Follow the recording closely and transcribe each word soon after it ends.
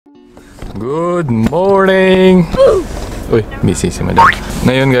Good morning! Uy, busy si madam.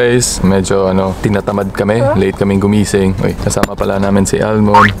 Ngayon guys, medyo tinatamad kami. Late kaming gumising. Uy, kasama pala namin si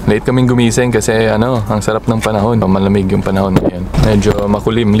Almon. Late kaming gumising kasi ang sarap ng panahon. Malamig yung panahon ngayon. Medyo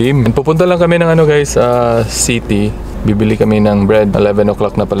makulimlim. Pupunta lang kami ng guys, city. Bibili kami ng bread. 11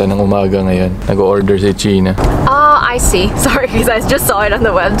 o'clock na pala ng umaga ngayon. Nag-order si China. Oh, I see. Sorry, because I just saw it on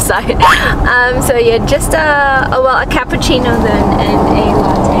the website. So yeah, just a cappuccino then and a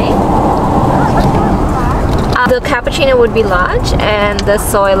latte. The cappuccino would be large and the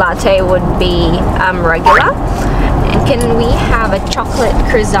soy latte would be regular. And can we have a chocolate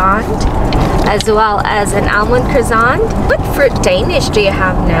croissant as well as an almond croissant? What fruit Danish do you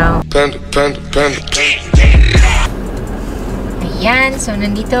have now? Panda. Ayan, so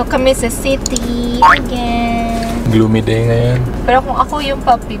nandito kami sa city again. Gloomy day ngayon. Pero kung ako yung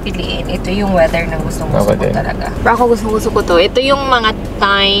papipiliin, ito yung weather na gustong-gusto ko talaga. Pero ako gustong-gusto ko to. Ito yung mga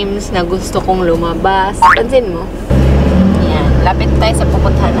times na gusto kong lumabas. Pansin mo? Ayan, lapit tayo sa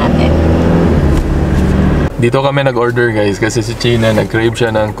pupuntahan natin. Dito kami nag-order guys kasi si China nag-crave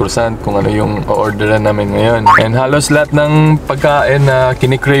siya ng croissant kung ano yung o-orderan namin ngayon. And halos lahat ng pagkain na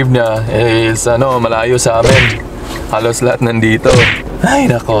kinikrave niya is malayo sa amin. Halos lahat nandito. Ay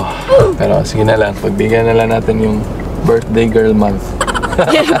nako. Pero sige na lang, pagbigyan na lang natin yung birthday girl month.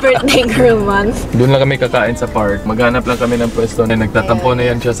 Birthday girl month. Doon lang kami kakain sa park. Maghanap lang kami ng pwesto na nagtatampo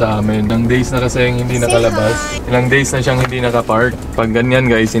na yan siya sa amin. Ilang days na kasi hindi nakalabas. Ilang days na siyang hindi nakapark. Pag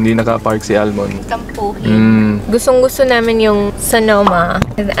ganyan guys, hindi nakapark si Almon. Kampuhin. Gustong-gusto namin yung Sonoma.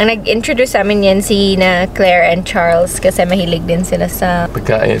 Ang nag-introduce sa amin yan si Claire and Charles kasi mahilig din sila sa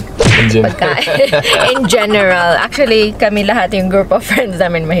pagkain. In general. Actually, kami lahat yung group of friends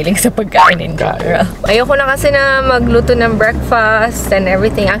namin mahilig sa pagkain in general. Ayoko na kasi na magluto ng breakfast and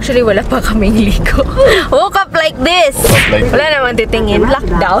everything. Actually, wala pa kaming ligo. Woke up like this! Wala naman titingin.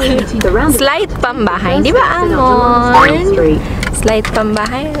 Lockdown. Slight pambahay. Di ba, Amon? Slight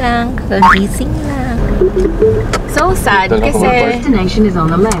pambahay lang. Gising lang. So sad kasi... Destination is on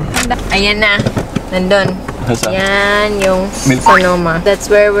the left. Ayan na. Nandun. Yan yung Sonoma. That's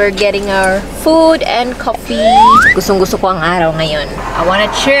where we're getting our food and coffee. Gustong-gusto ko ang araw ngayon. I wanna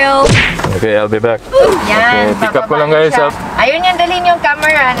chill. Okay, I'll be back. Yan. Okay, pick up ko lang guys. Ayun yan, dalhin yung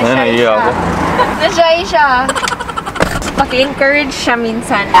camera. Nashy siya. Nashy siya. Paki-encourage siya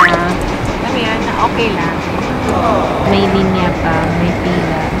minsan na yan, okay lang. May linya pa, may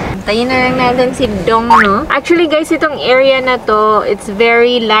pila. Tayo na lang natin si Dong, no? Actually, guys, itong area na to, it's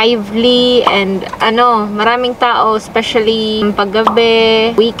very lively and maraming tao, especially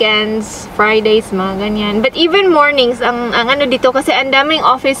paggabi, weekends, Fridays, mga ganyan. But even mornings, ang dito, kasi ang daming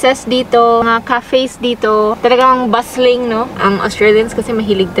offices dito, mga cafes dito, talagang bustling, no? Ang Australians kasi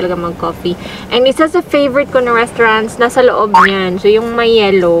mahilig talaga mag-coffee. And isa sa favorite ko na restaurants, nasa loob niyan. So, yung may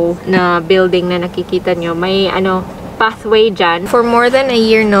yellow na building na nakikita nyo, may pathway dyan. For more than a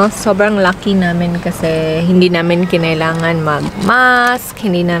year, no, sobrang lucky namin kasi hindi namin kinailangan mag-mask,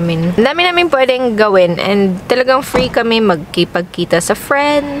 ang dami namin pwedeng gawin and talagang free kami magkipagkita sa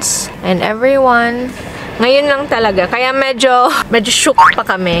friends and everyone. Ngayon lang talaga. Kaya medyo shook pa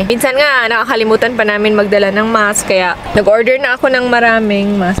kami. Minsan nga, nakakalimutan pa namin magdala ng mask kaya nag-order na ako ng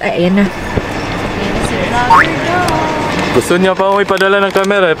maraming mask. Ay, ayan na. Gusto niya pa akong ipadala ng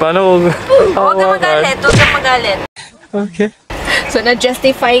camera eh. Paano kung... Huwag kang magalit. Okay. So,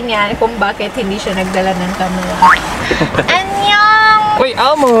 na-justify niya kung bakit hindi siya nagdala ng camera. Annyeong! Wait,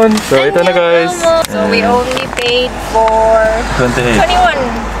 Almond! So, ito na guys. So, we only paid for... 28. 21.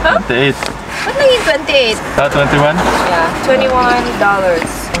 Huh? 28. Ba't naging 28? 21? Yeah,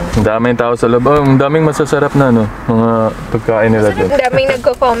 $21. Ang daming tao sa loob. Ang daming masasarap na mga pagkain nila doon. Ang daming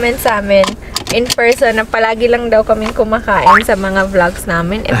nagko-comment sa amin in person na palagi lang daw kaming kumakain sa mga vlogs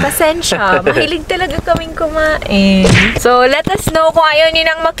namin. Pasensya. Mahilig talaga kaming kumain. So, let us know kung ayaw nyo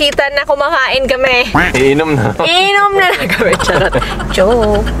nang makita na kumakain kami. Iinom na. Iinom na lang kami. Charot.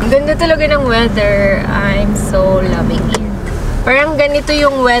 Joke. Ang ganda talaga ng weather. I'm so loving it. Parang ganito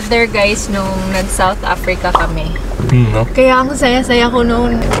yung weather, guys, nung nag-South Africa kami. No? Kaya ang saya-saya ko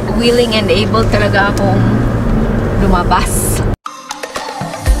noon. Willing and able talaga akong lumabas.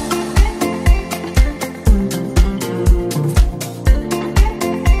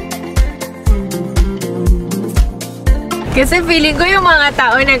 Kasi feeling ko yung mga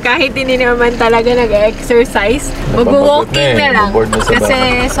tao na kahit hindi naman talaga nag-exercise, mag-walking na lang.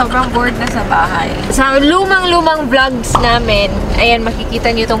 Kasi sobrang bored na sa bahay. Sa lumang-lumang vlogs namin, ayan,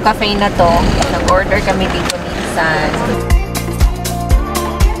 makikita nyo itong cafe na to. Nag-order kami dito minsan.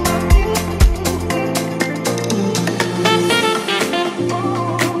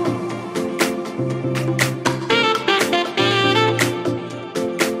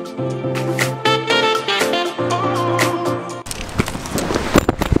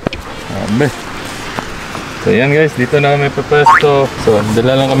 Grabe. So yan guys, dito na kami papesto. So,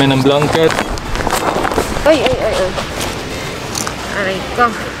 dala lang kami ng blanket. Ay. Aray ko.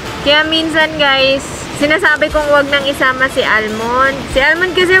 Kaya minsan guys, sinasabi kong wag nang isama si Almond. Si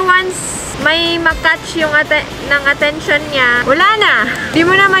Almond kasi once may makatch yung ng attention niya, wala na. Di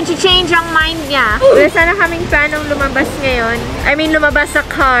mo na mag-change ang mind niya. Wala sana kaming planong lumabas ngayon. I mean, lumabas sa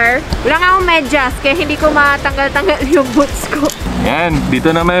car. Wala nga akong medyas, kaya hindi ko matanggal-tanggal yung boots ko. Yan,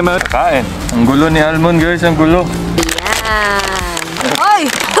 dito na may makain. Ang gulo ni Almond guys, ang gulo. Yan. Oy!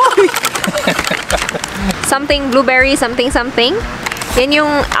 Something blueberry, something. Yan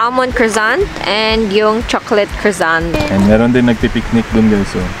yung almond croissant and yung chocolate croissant. And meron din nagpipiknik dun guys.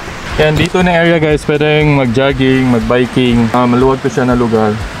 So. Yan, dito na area guys, pwedeng mag-jogging, mag-biking. Maluwag to siya na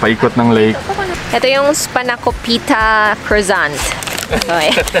lugar. Paikot ng lake. Ito yung spanakopita croissant.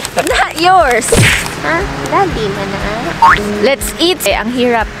 Okay. Not yours! Ha? Daddy mo na. Let's eat! Ang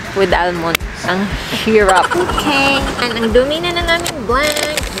hirap with almond. Ang hirap. Okay. Ang dumi na aming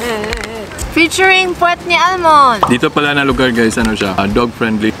blanket. Featuring puwet ni Almond. Dito pala na lugar guys, ano siya?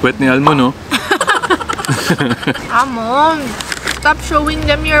 Dog-friendly. Puwet ni Almond, no? Almond! Stop showing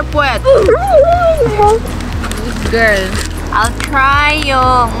them your puwet. Girl. I'll try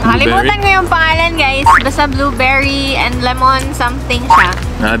yung... Nakalimutan ko yung pangalan guys. Basta blueberry and lemon something siya.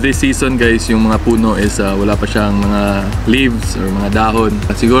 This season guys, yung mga puno is wala pa siyang mga leaves or mga dahon.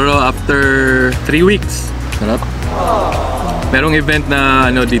 Siguro after 3 weeks. Sarap. Merong event na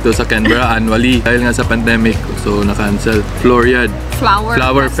dito sa Canberra annually dahil nga sa pandemic, so na-cancel. Floryard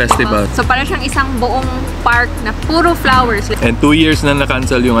Flower Festival. So para siyang isang buong park na puro flowers. And 2 years na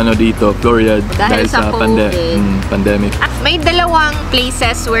na-cancel yung dito, Floryard, dahil sa pandemic. At may dalawang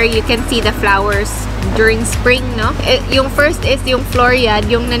places where you can see the flowers during spring, no? Yung first is yung Floryard,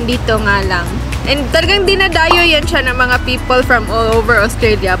 yung nandito nga lang. And talagang dinadayo yan siya ng mga people from all over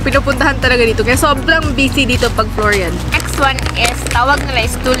Australia. Pinupuntahan talaga dito. Kaya sobrang busy dito pag Florian. Next one is, tawag nila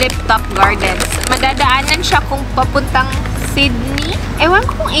is Tulip Top Gardens. Madadaanan siya kung papuntang Sydney. Ewan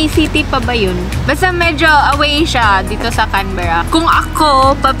ko kung ACT pa ba yun. Basta medyo away siya dito sa Canberra. Kung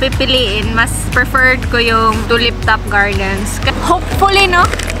ako papipiliin, mas preferred ko yung Tulip Top Gardens. Hopefully, no?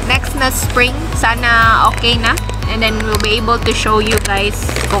 Next na spring, sana okay na. And then we'll be able to show you guys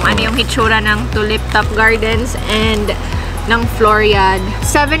kung ano yung hitsura ng Tulip Top Gardens and ng Floryard.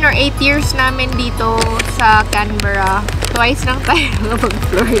 7 or 8 years namin dito sa Canberra. Twice lang tayo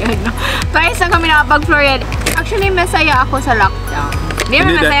nakapag-Floryard, no? Twice lang kami nakapag-Floryard. Actually, masaya ako sa lockdown. Hindi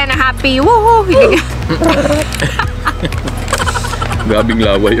naman masaya na happy. Woohoo! Grabing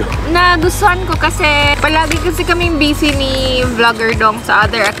laway. Nagustuhan ko kasi palagi kasi kaming busy ni Vlogger Dong sa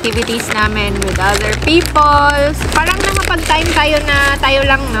other activities namin with other people. Parang nakapag-time tayo na tayo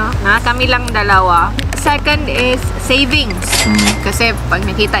lang, no? Na kami lang dalawa. Second is savings. Kasi pag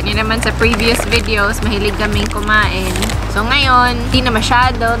nakita niyo naman sa previous videos, mahilig kaming kumain. So ngayon, hindi na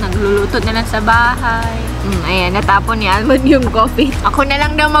masyado. Nagluluto na lang sa bahay. Ayan, natapon ni Almond yung coffee. Ako na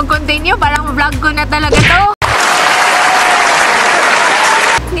lang daw mag-continue. Parang vlog ko na talaga to.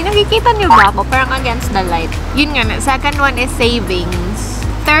 Hindi nakikita niyo ba ako? Parang against the light. Yun nga, second one is savings.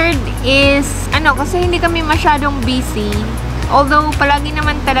 Third is, kasi hindi kami masyadong busy. Although, palagi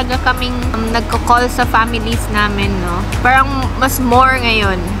naman talaga kaming nagko-call sa families namin, no? Parang mas more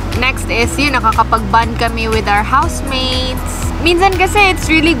ngayon. Next is, nakakapag-bond kami with our housemates. Minsan kasi, it's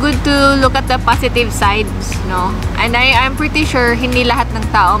really good to look at the positive sides, no? And I'm pretty sure, hindi lahat ng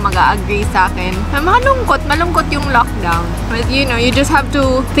tao mag-agree sa akin. Malungkot yung lockdown. But you just have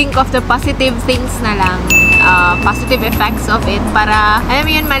to think of the positive things na lang. Positive effects of it para, alam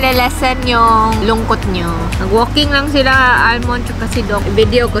mo yun, malalesen yung lungkot nyo. Nag-walking lang sila, Almond, tsaka si Doc.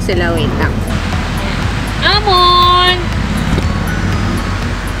 Video ko sila, wait lang. Almond!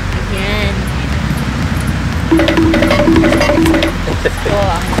 Ayan.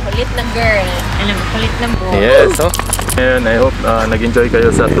 Ang makulit na girl. Makulit na boy. Yes, so and I hope nag-enjoy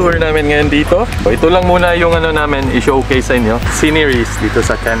kayo sa tour namin ngayon dito. So, ito lang muna yung namin i-showcase sa inyo. Sceneries dito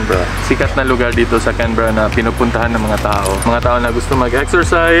sa Canberra. Sikat na lugar dito sa Canberra na pinupuntahan ng mga tao. Mga tao na gusto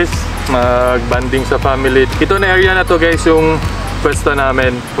mag-exercise, mag-banding sa family. Ito na area na to guys, yung pwesto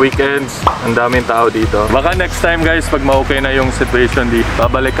namin, weekends, ang daming tao dito. Baka next time guys, pag ma-okay na yung situation dito,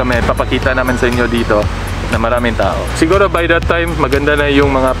 babalik kami, papakita namin sa inyo dito na maraming tao. Siguro by that time, maganda na yung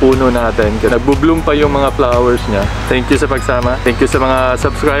mga puno natin. Nagbo-bloom pa yung mga flowers niya. Thank you sa pagsama. Thank you sa mga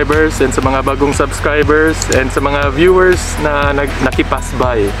subscribers and sa mga bagong subscribers and sa mga viewers na nakipass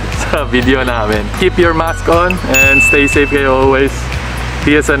by sa video namin. Keep your mask on and stay safe kayo always.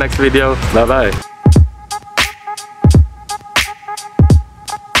 See you sa next video. Bye-bye!